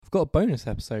I've got a bonus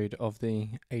episode of the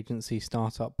Agency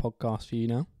Startup podcast for you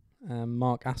now.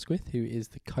 Mark Asquith, who is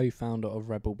the co-founder of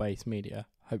Rebel Base Media.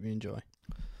 Hope you enjoy.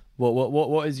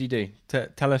 What is you do?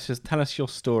 Tell us your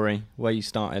story, where you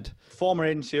started. Former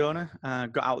agency owner,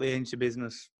 got out of the agency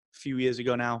business a few years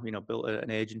ago now. Built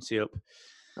an agency up.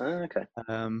 Okay.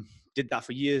 Did that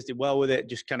for years. Did well with it.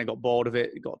 Just kind of got bored of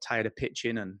it. Got tired of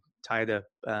pitching and tired of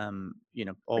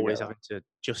always having to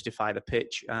justify the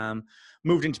pitch.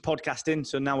 Moved into podcasting.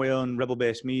 So now we own Rebel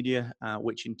Base Media,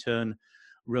 which in turn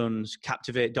runs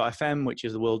Captivate.fm, which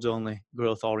is the world's only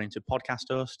growth-oriented podcast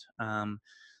host.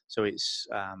 So it's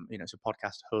it's a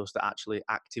podcast host that actually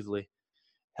actively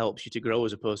helps you to grow,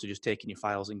 as opposed to just taking your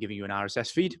files and giving you an RSS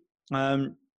feed.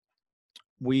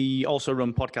 We also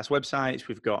run podcast websites.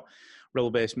 We've got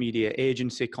Rebel Base Media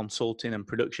agency, consulting and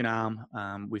production arm.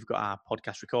 We've got our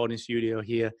podcast recording studio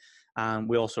here.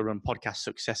 We also run Podcast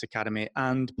Success Academy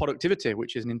and Productivity,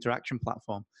 which is an interaction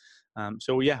platform.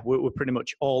 We're pretty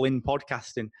much all in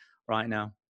podcasting right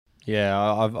now. Yeah,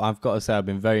 I've got to say I've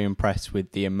been very impressed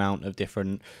with the amount of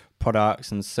different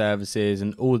products and services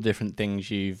and all the different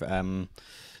things you've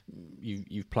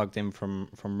plugged in from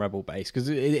Rebel Base, because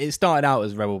it started out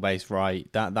as Rebel Base,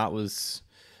 right? That was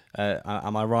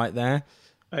am I right there?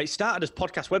 It started as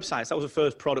podcast websites. That was the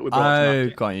first product we brought to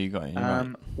market. Got you.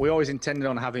 Right. We always intended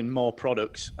on having more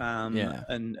products,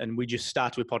 and we just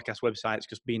started with podcast websites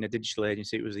because being a digital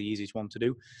agency, it was the easiest one to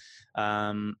do.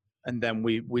 And then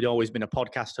we'd always been a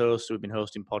podcast host, so we've been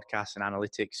hosting podcasts and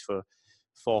analytics for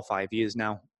 4 or 5 years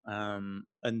now.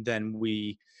 And then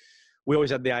we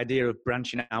always had the idea of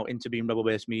branching out into being Rebel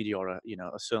Base Media, or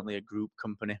certainly a group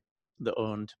company that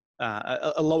owned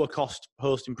a lower cost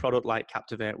hosting product like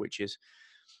Captivate, which is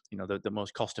the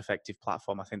most cost effective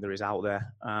platform I think there is out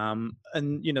there.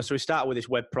 So we started with this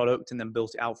web product and then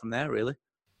built it out from there, really.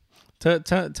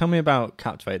 Tell me about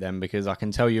Captivate then, because I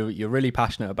can tell you're really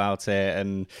passionate about it,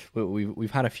 and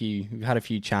we've had a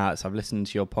few chats. I've listened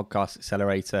to your Podcast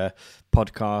Accelerator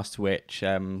podcast, which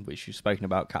you've spoken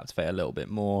about Captivate a little bit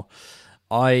more.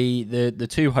 The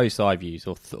two hosts I've used,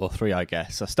 or three, I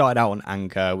guess. I started out on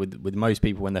Anchor. With most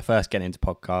people when they first get into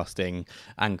podcasting,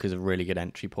 Anchor's a really good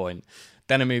entry point.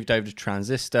 Then I moved over to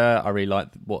Transistor. I really like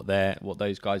what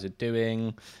those guys are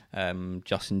doing.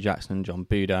 Justin Jackson and John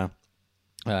Buda.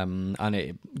 And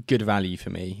good value for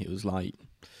me. It was like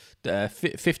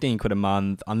 15 quid a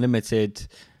month, unlimited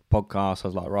podcast. I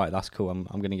was like, right, that's cool. I'm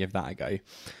going to give that a go.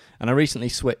 And I recently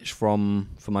switched for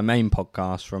my main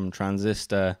podcast from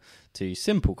Transistor to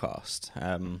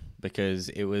Simplecast, because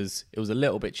it was a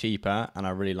little bit cheaper and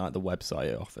I really liked the website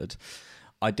it offered.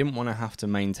 I didn't want to have to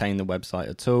maintain the website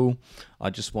at all. I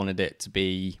just wanted it to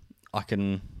be, I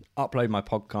can upload my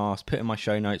podcast, put in my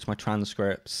show notes, my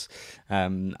transcripts,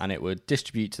 and it would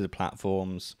distribute to the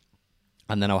platforms.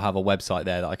 And then I'll have a website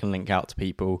there that I can link out to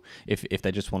people if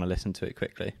they just want to listen to it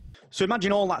quickly. So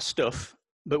imagine all that stuff,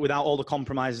 but without all the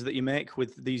compromises that you make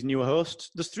with these newer hosts.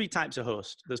 There's 3 types of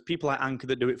hosts. There's people like Anchor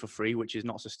that do it for free, which is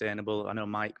not sustainable. I know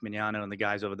Mike Mignano and the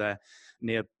guys over there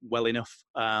near well enough.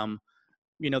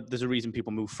 There's a reason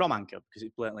people move from Anchor, because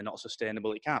it's blatantly not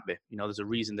sustainable. It can't be. There's a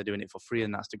reason they're doing it for free,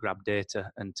 and that's to grab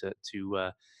data and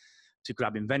to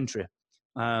grab inventory.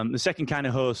 The second kind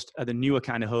of host are the newer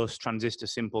kind of hosts, Transistor,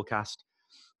 Simplecast,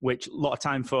 which a lot of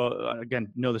time for,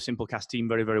 again, know the Simplecast team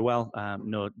very, very well.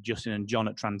 Know Justin and John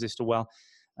at Transistor well.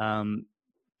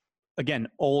 Again,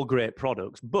 all great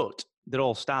products, but they're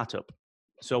all startup.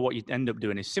 So what you end up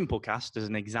doing is Simplecast as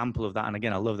an example of that. And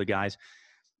again, I love the guys.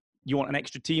 You want an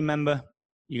extra team member,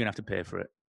 you're going to have to pay for it.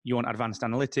 You want advanced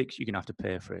analytics, you're going to have to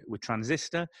pay for it. With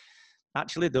Transistor,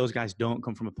 actually, those guys don't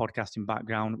come from a podcasting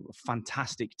background.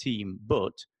 Fantastic team,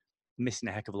 but missing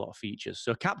a heck of a lot of features.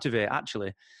 So Captivate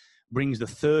actually brings the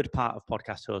third part of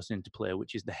podcast hosting into play,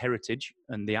 which is the heritage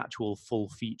and the actual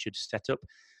full-featured setup.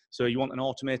 So you want an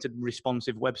automated,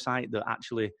 responsive website that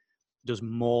actually does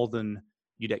more than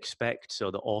you'd expect.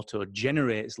 So that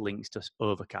auto-generates links to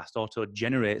Overcast,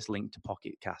 auto-generates links to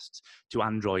Pocket Casts, to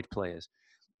Android players.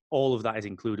 All of that is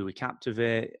included with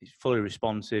Captivate. It's fully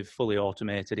responsive, fully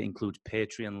automated. It includes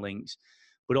Patreon links.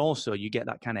 But also you get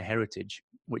that kind of heritage,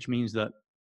 which means that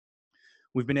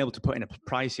we've been able to put in a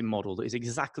pricing model that is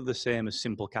exactly the same as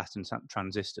Simplecast and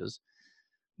Transistors,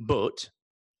 but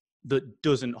that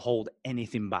doesn't hold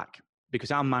anything back, because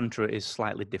our mantra is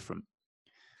slightly different.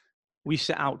 We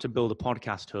set out to build a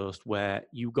podcast host where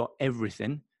you got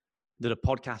everything that a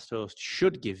podcast host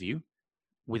should give you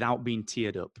without being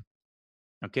tiered up.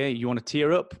 Okay, you want to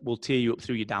tier up, we'll tier you up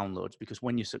through your downloads, because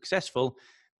when you're successful,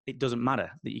 it doesn't matter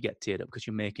that you get tiered up because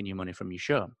you're making your money from your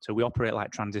show. So we operate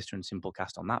like Transistor and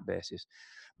Simplecast on that basis.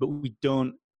 But we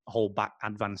don't whole back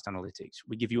advanced analytics.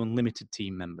 We give you unlimited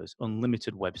team members,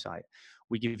 unlimited website.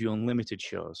 We give you unlimited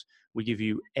shows. We give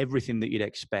you everything that you'd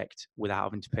expect without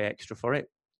having to pay extra for it.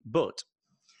 But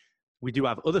we do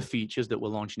have other features that we're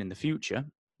launching in the future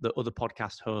that other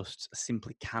podcast hosts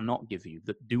simply cannot give you,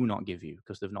 that do not give you,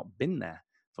 because they've not been there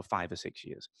for 5 or 6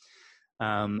 years.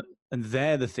 And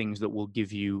they're the things that will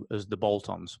give you as the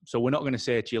bolt-ons. So we're not going to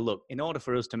say to you, look, in order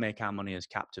for us to make our money as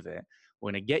Captivate,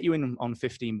 we're going to get you in on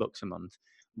 $15 a month.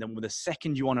 Then with the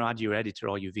second you want to add your editor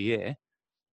or your VA,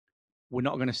 we're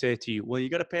not going to say to you, well, you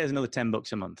got to pay us another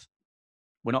 $10 a month.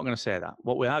 We're not going to say that.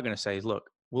 What we are going to say is, look,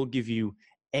 we'll give you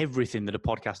everything that a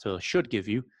podcast host should give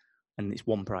you, and it's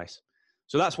one price.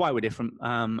 So that's why we're different,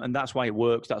 and that's why it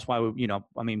works. That's why we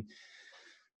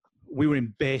were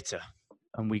in beta,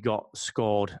 and we got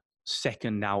scored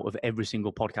second out of every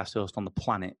single podcast host on the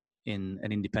planet in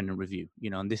an independent review.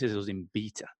 And this is us in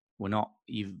beta. We're not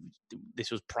even.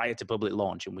 This was prior to public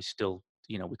launch, and we still,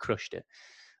 we crushed it.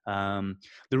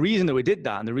 The reason that we did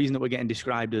that, and the reason that we're getting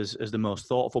described as the most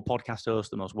thoughtful podcast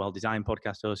host, the most well-designed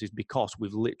podcast host, is because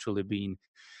we've literally been,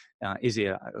 Izzy,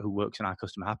 who works in our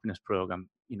customer happiness program,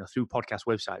 through podcast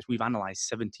websites, we've analyzed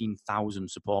 17,000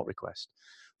 support requests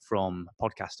from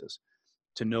podcasters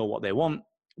to know what they want.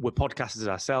 We're podcasters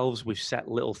ourselves. We've set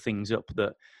little things up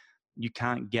that you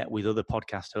can't get with other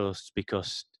podcast hosts,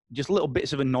 because just little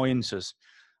bits of annoyances.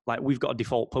 Like, we've got a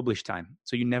default publish time,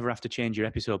 so you never have to change your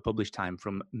episode publish time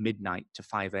from midnight to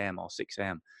 5 a.m. or 6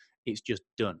 a.m. It's just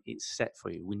done. It's set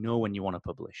for you. We know when you want to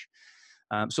publish.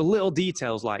 So little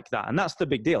details like that, and that's the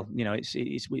big deal.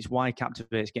 It's why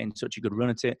Captivate's getting such a good run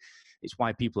at it. It's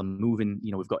why people are moving.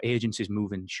 We've got agencies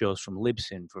moving shows from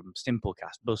Libsyn, from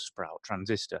Simplecast, Buzzsprout,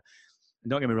 Transistor. And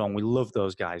don't get me wrong, we love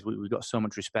those guys. We've got so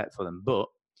much respect for them, but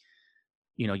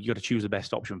you got to choose the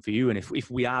best option for you. And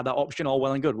if we are that option, all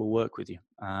well and good, we'll work with you.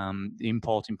 The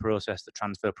importing process, the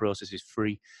transfer process is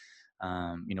free.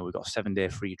 We've got a 7-day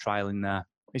free trial in there.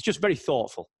 It's just very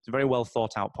thoughtful. It's a very well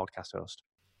thought out podcast host.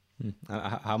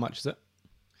 How much is it?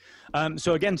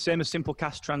 So again, same as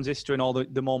Simplecast, Transistor, and all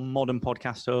the more modern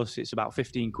podcast hosts. It's about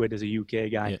 15 quid as a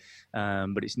UK guy,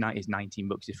 but it's $19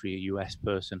 if you're a US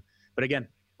person. But again,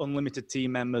 unlimited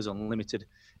team members, unlimited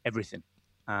everything.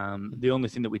 The only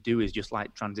thing that we do is, just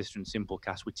like Transistor and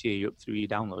Simplecast, we tier you up through your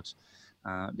downloads,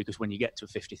 because when you get to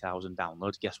 50,000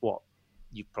 downloads, guess what?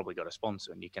 You've probably got a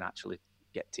sponsor and you can actually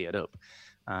get tiered up.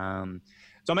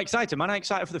 So I'm excited, man. I'm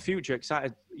excited for the future.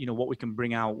 Excited, what we can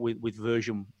bring out with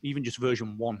version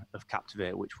 1 of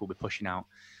Captivate, which we'll be pushing out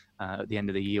at the end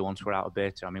of the year once we're out of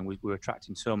beta. I mean, we're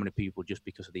attracting so many people just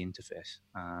because of the interface.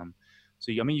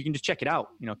 So, you can just check it out,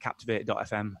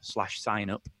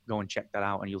 captivate.fm/sign up. Go and check that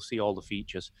out, and you'll see all the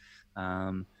features.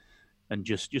 And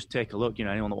just take a look.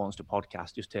 Anyone that wants to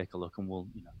podcast, just take a look, and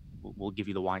we'll give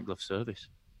you the white glove service.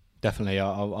 Definitely,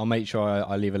 I'll make sure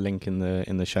I leave a link in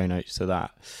the show notes to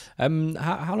that.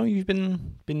 How long have you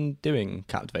been doing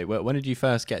Captivate? When did you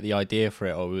first get the idea for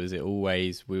it, or was it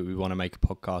always we want to make a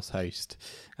podcast host?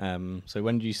 So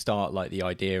when did you start the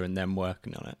idea and then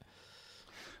working on it?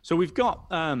 So we've got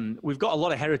a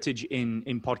lot of heritage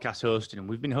in podcast hosting, and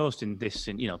we've been hosting this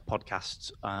in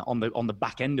podcasts on the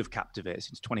back end of Captivate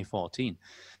since 2014.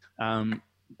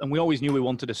 And we always knew we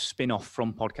wanted a spin-off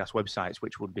from podcast websites,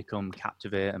 which would become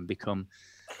Captivate and become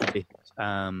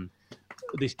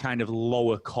this kind of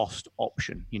lower cost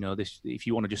option. If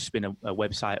you want to just spin a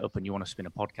website up and you want to spin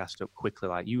a podcast up quickly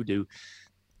like you do,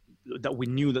 that we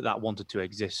knew that wanted to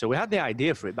exist. So we had the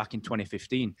idea for it back in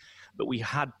 2015, but we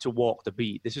had to walk the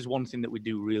beat. This is one thing that we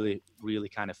do really, really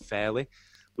kind of fairly.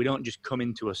 We don't just come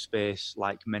into a space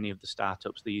like many of the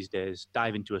startups these days,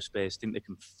 dive into a space, think they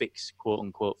can fix, quote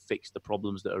unquote, fix the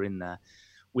problems that are in there.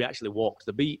 We actually walked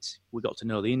the beat. We got to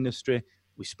know the industry.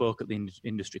 We spoke at the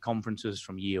industry conferences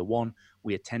from year one.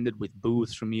 We attended with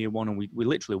booths from year one, and we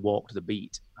literally walked the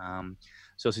beat.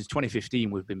 So since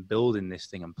 2015, we've been building this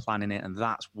thing and planning it, and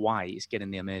that's why it's getting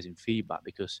the amazing feedback,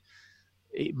 because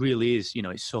it really is,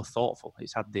 it's so thoughtful.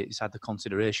 It's had the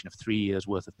consideration of 3 years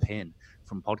worth of pain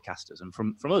from podcasters and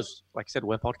from us. Like I said,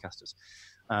 we're podcasters.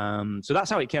 So that's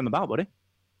how it came about, buddy.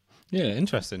 Yeah,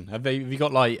 interesting. Have you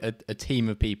got a team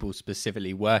of people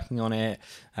specifically working on it?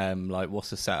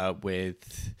 What's the setup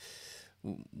with?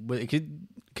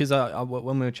 Because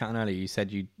when we were chatting earlier, you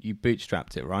said you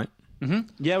bootstrapped it, right? Mm-hmm.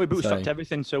 Yeah, we bootstrapped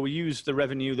everything. So we use the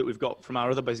revenue that we've got from our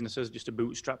other businesses just to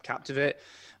bootstrap Captivate.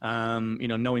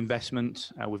 No investment.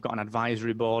 We've got an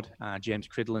advisory board, James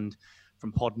Cridland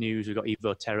from Pod News. We've got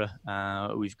Evo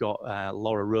Terra. We've got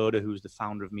Laura Roder, who's the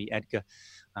founder of Meet Edgar.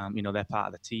 They're part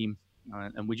of the team.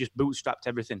 And we just bootstrapped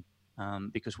everything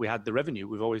because we had the revenue.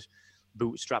 We've always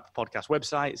bootstrapped podcast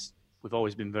websites. We've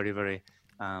always been very, very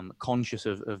conscious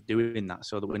of doing that,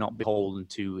 so that we're not beholden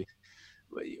to.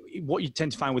 What you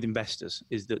tend to find with investors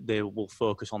is that they will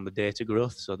focus on the data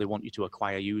growth, so they want you to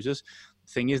acquire users.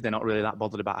 The thing is, they're not really that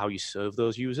bothered about how you serve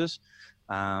those users,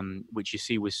 which you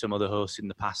see with some other hosts in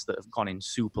the past that have gone in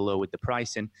super low with the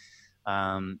pricing,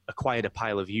 acquired a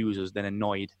pile of users, then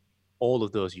annoyed all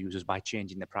of those users by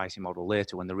changing their pricing model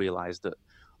later when they realized that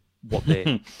what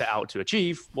they set out to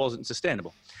achieve wasn't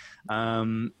sustainable. We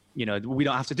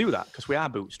don't have to do that because we are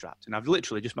bootstrapped. And I've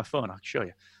literally, just my phone, I can show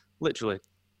you, literally,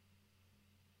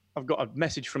 I've got a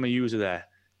message from a user there.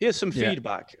 Here's some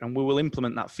feedback, and we will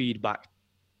implement that feedback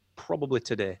probably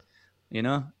today.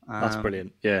 That's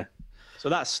brilliant. Yeah. So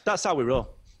that's how we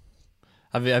roll.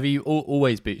 Have you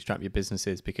always bootstrapped your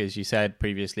businesses? Because you said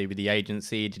previously with the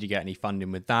agency, did you get any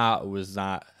funding with that, or was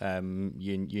that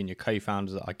you and your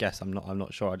co-founders? I guess I'm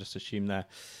not sure. I just assume there.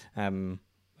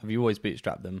 Have you always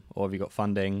bootstrapped them, or have you got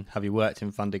funding? Have you worked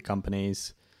in funded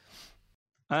companies?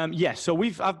 So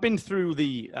I've been through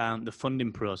the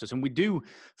funding process, and we do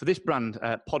for this brand,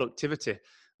 Productivity,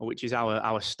 which is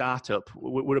our startup.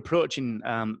 We're approaching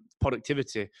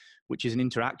Productivity, which is an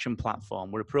interaction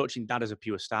platform. We're approaching that as a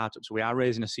pure startup. So we are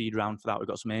raising a seed round for that. We've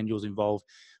got some angels involved,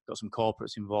 we've got some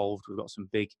corporates involved, we've got some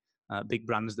big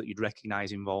brands that you'd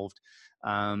recognize involved.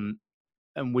 And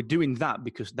we're doing that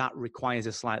because that requires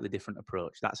a slightly different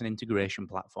approach. That's an integration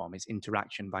platform. It's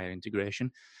interaction via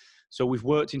integration. So we've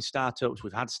worked in startups.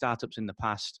 We've had startups in the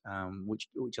past, which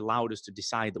allowed us to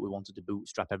decide that we wanted to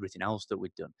bootstrap everything else that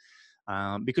we'd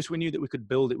done, because we knew that we could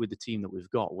build it with the team that we've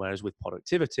got. Whereas with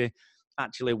Productivity,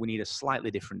 actually, we need a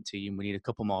slightly different team. We need a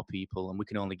couple more people, and we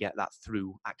can only get that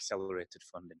through accelerated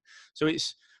funding. So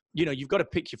it's, you've got to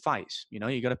pick your fights. You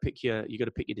got to pick your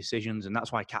decisions, and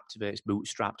that's why Captivate's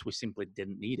bootstrapped. We simply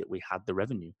didn't need it. We had the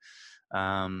revenue.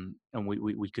 And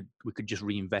we could just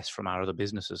reinvest from our other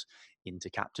businesses into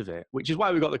Captivate, which is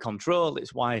why we got the control.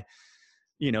 It's why,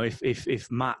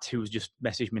 if Matt, who's just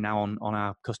messaged me now on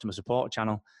our customer support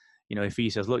channel, if he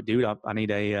says, look, dude, I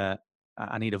need a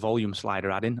volume slider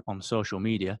add-in on social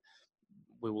media,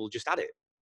 we will just add it.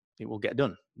 It will get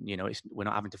done. We're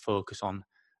not having to focus on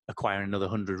acquiring another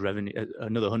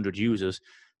 100 users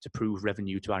to prove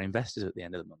revenue to our investors at the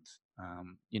end of the month.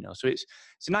 So it's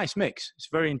a nice mix. It's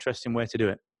a very interesting way to do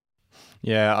it.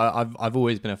 Yeah, I've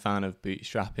always been a fan of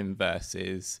bootstrapping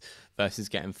versus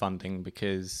getting funding,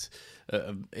 because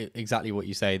exactly what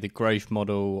you say, the growth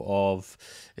model of,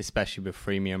 especially with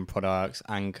freemium products,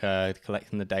 Anchor,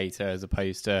 collecting the data, as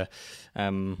opposed to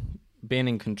being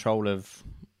in control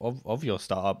of your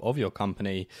startup, of your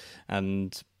company,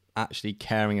 and actually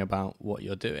caring about what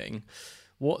you're doing.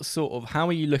 How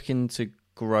are you looking to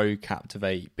grow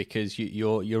Captivate? Because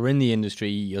you're in the industry,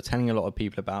 you're telling a lot of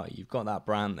people about it, you've got that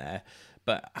brand there,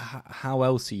 but how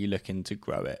else are you looking to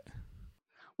grow it?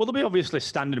 Well, there'll be obviously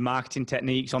standard marketing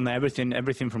techniques on there,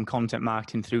 everything from content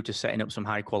marketing through to setting up some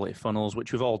high quality funnels,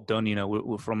 which we've all done.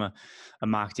 We're from a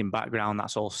marketing background.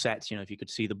 That's all set. If you could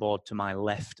see the board to my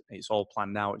left, it's all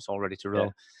planned out. It's all ready to roll.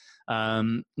 Yeah.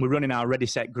 We're running our Ready,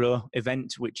 Set, Grow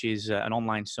event, which is an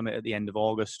online summit at the end of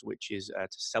August, which is to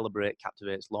celebrate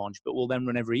Captivate's launch, but we'll then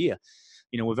run every year.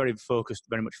 We're very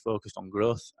much focused on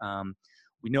growth.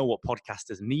 We know what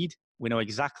podcasters need. We know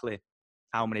exactly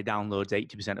how many downloads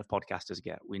 80% of podcasters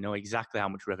get. We know exactly how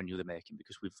much revenue they're making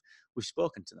because we've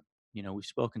spoken to them. We've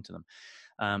spoken to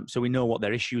them. So we know what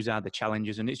their issues are, the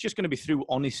challenges, and it's just going to be through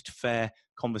honest, fair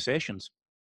conversations.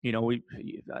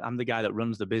 I'm the guy that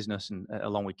runs the business, and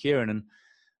along with Kieran, and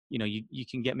you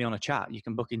can get me on a chat. You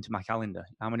can book into my calendar.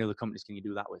 How many other companies can you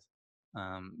do that with?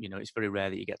 It's very rare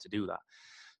that you get to do that.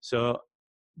 So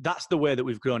that's the way that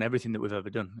we've grown everything that we've ever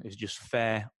done, is just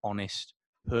fair, honest,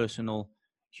 personal,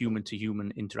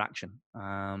 human-to-human interaction.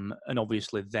 And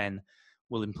obviously then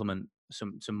we'll implement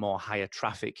some more higher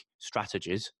traffic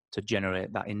strategies to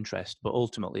generate that interest. But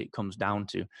ultimately it comes down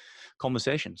to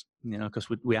conversations, because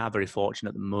we are very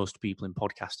fortunate that most people in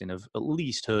podcasting have at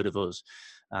least heard of us,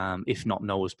 if not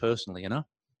know us personally,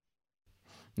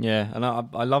 Yeah, and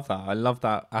I love that. I love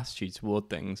that attitude toward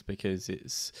things, because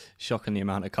it's shocking the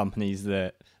amount of companies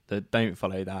that don't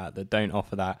follow that don't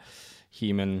offer that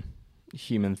human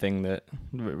thing, that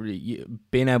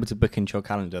being able to book into your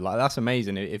calendar, like, that's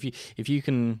amazing. If you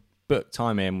can book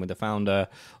time in with the founder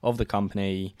of the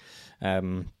company,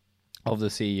 of the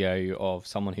CEO, of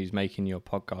someone who's making your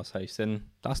podcast host, then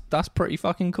that's pretty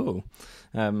fucking cool.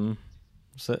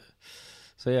 So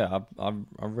yeah, I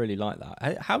really like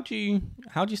that. How do you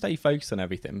stay focused on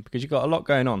everything? Because you've got a lot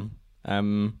going on.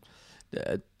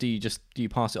 Do you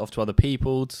pass it off to other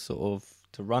people to sort of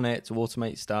to run it, to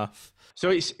automate stuff? So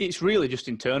it's really just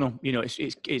internal. You know,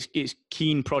 it's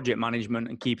keen project management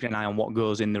and keeping an eye on what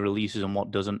goes in the releases and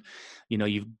what doesn't. You know,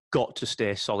 you've got to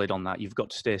stay solid on that. You've got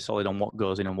to stay solid on what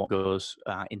goes in and what goes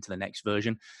into the next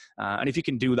version. And if you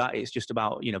can do that, it's just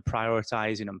about, you know,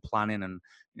 prioritizing and planning. And,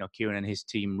 you know, Kieran and his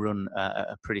team run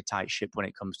a pretty tight ship when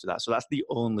it comes to that. So that's the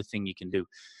only thing you can do,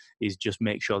 is just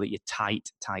make sure that you're tight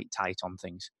on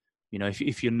things. You know,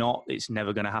 if you're not, it's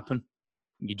never going to happen.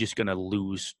 You're just going to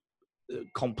lose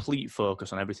complete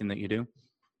focus on everything that you do.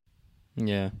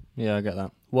 Yeah, I get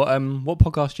that. What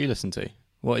podcast do you listen to?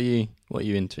 What are you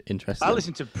interested in? I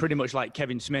listen to pretty much like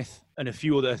Kevin Smith and a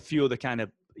few other kind of,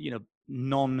 you know,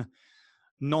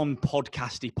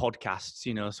 non-podcasty podcasts,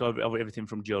 you know, so everything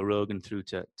from Joe Rogan through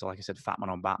to like I said, Fat Man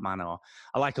on Batman, or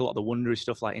I like a lot of the Wondery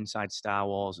stuff like Inside Star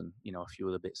Wars and, you know, a few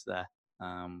other bits there.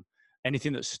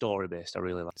 Anything that's story based, I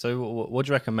really like. So, what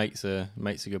do you reckon makes a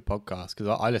good podcast? Because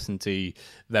I listen to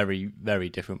very, very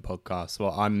different podcasts.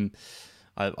 Well,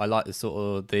 I like the sort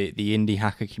of the indie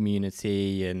hacker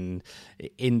community and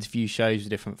interview shows with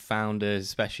different founders,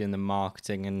 especially in the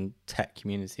marketing and tech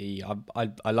community.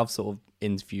 I love sort of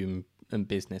interview and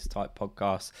business type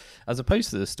podcasts as opposed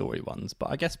to the story ones.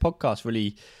 But I guess podcasts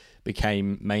really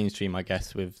became mainstream, I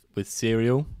guess, with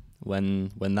Serial when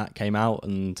that came out.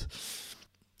 And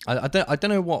I don't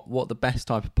know what the best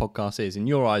type of podcast is. In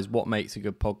your eyes, what makes a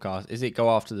good podcast? Is it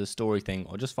go after the story thing,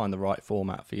 or just find the right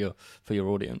format for your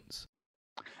audience?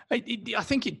 I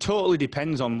think it totally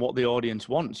depends on what the audience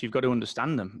wants. You've got to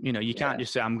understand them. You know, you can't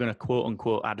just say, I'm going to quote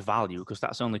unquote add value, because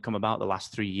that's only come about the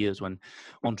last 3 years when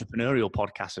entrepreneurial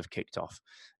podcasts have kicked off.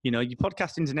 You know, your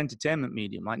podcasting is an entertainment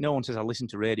medium. Like, no one says I listen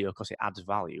to radio because it adds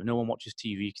value. No one watches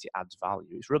TV because it adds value.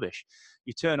 It's rubbish.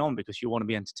 You turn on because you want to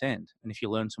be entertained. And if you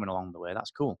learn something along the way,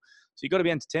 that's cool. So you've got to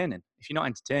be entertaining. If you're not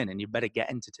entertaining, you better get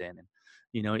entertaining.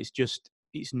 You know,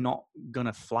 it's not going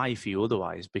to fly for you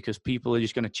otherwise, because people are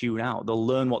just going to tune out. They'll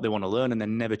learn what they want to learn and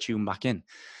then never tune back in.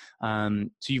 So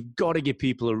you've got to give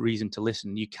people a reason to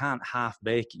listen. You can't half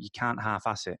bake it. You can't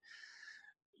half-ass it.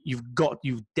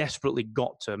 You've desperately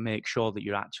got to make sure that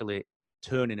you're actually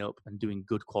turning up and doing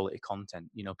good quality content.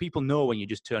 You know, people know when you're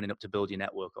just turning up to build your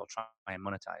network or try and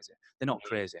monetize it. They're not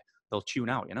crazy. They'll tune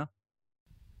out, you know?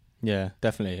 Yeah,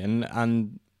 definitely.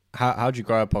 And how do you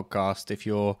grow a podcast if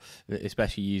you're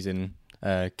especially using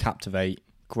Captivate,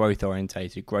 growth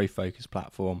orientated, growth focused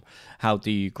platform? How do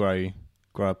you grow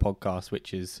a podcast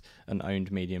which is an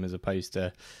owned medium as opposed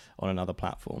to on another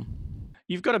platform?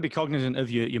 You've got to be cognizant of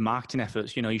your marketing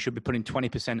efforts. You know, you should be putting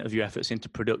 20% of your efforts into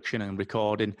production and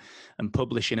recording and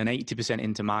publishing, and 80%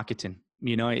 into marketing.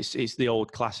 You know, it's the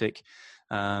old classic.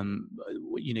 You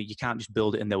know, you can't just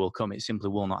build it and they will come. It simply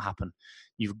will not happen.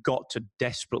 You've got to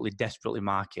desperately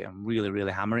market and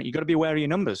really hammer it. You've got to be aware of your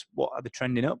numbers. What are they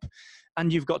trending up?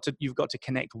 And you've got to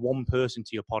connect one person to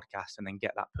your podcast and then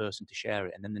get that person to share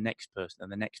it, and then the next person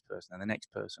and the next person and the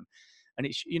next person. And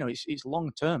it's, you know, it's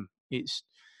long term. It's,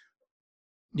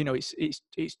 you know,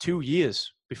 it's 2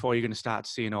 years before you're going to start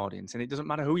to see an audience, and it doesn't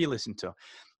matter who you listen to.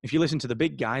 If you listen to the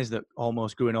big guys that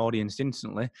almost grew an audience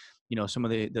instantly, you know, some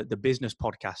of the business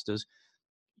podcasters,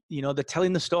 you know, they're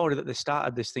telling the story that they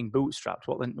started this thing bootstrapped.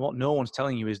 What no one's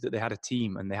telling you is that they had a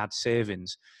team and they had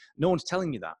savings. No one's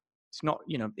telling you that. It's not,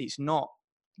 you know, it's not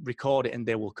record it and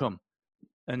they will come.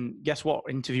 And guess what?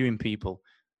 Interviewing people,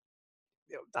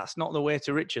 that's not the way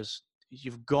to riches.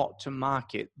 You've got to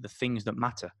market the things that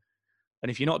matter. And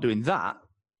if you're not doing that,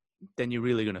 then you're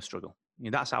really going to struggle.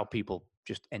 You know, that's how people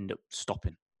just end up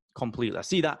stopping completely. I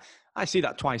see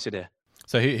that twice a day.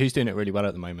 So who's doing it really well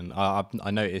at the moment?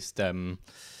 I noticed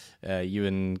you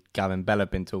and Gavin Bell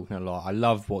have been talking a lot. I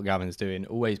love what Gavin's doing,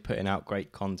 always putting out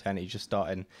great content. He's just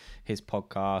starting his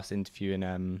podcast,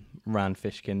 interviewing Rand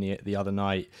Fishkin the other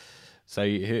night. So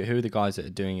who are the guys that are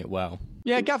doing it well?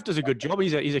 Yeah, Gav does a good job.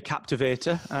 He's a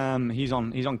captivator. He's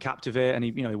on Captivate, and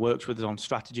he works with us on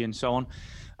strategy and so on.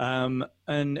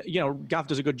 And you know, Gav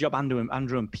does a good job. Andrew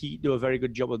and Pete do a very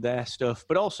good job of their stuff.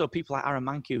 But also people like Aaron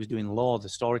Mankey, who's doing Law, the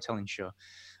storytelling show.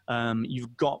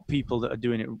 You've got people that are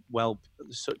doing it well,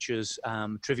 such as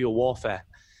Trivial Warfare.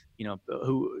 You know,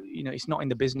 who, you know, it's not in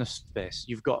the business space.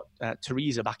 You've got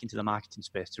Teresa back into the marketing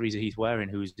space. Teresa Heath-Wareing,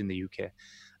 who's in the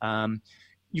UK.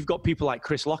 You've got people like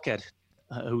Chris Lockhead,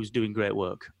 who's doing great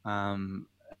work. And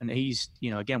he's,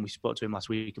 you know, again, we spoke to him last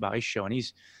week about his show, and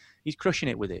he's crushing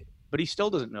it with it, but he still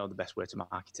doesn't know the best way to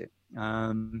market it.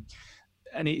 And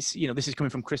it's, you know, this is coming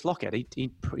from Chris Lockhead.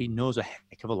 He knows a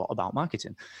heck of a lot about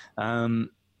marketing. And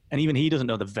even he doesn't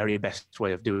know the very best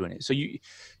way of doing it. So you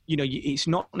know, it's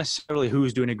not necessarily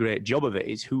who's doing a great job of it.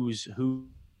 It's who's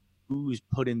who's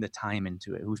putting the time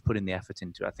into it, who's putting the effort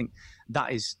into it. I think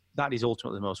that is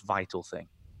ultimately the most vital thing.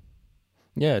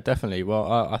 Yeah, definitely. Well,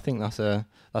 I think that's a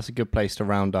good place to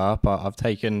round up. I've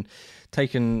taken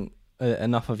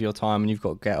enough of your time, and you've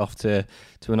got to get off to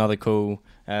another call.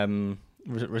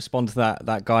 Respond to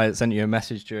that guy that sent you a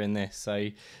message during this. So,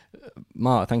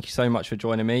 Mark, thank you so much for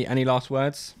joining me. Any last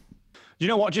words? You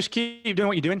know what? Just keep doing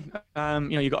what you're doing.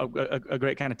 You've got a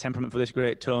great kind of temperament for this,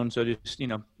 great tone. So just,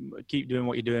 keep doing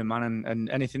what you're doing, man. And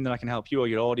anything that I can help you or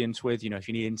your audience with, if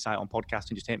you need insight on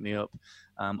podcasting, just hit me up.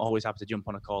 Always happy to jump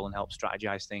on a call and help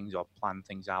strategize things or plan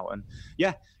things out. And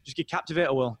yeah, just get Captivate.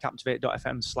 I will.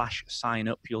 Captivate.fm/sign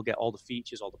up. You'll get all the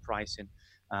features, all the pricing.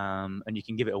 And you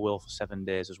can give it a whirl for 7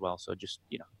 days as well. So just,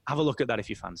 have a look at that if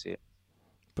you fancy it.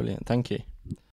 Brilliant. Thank you.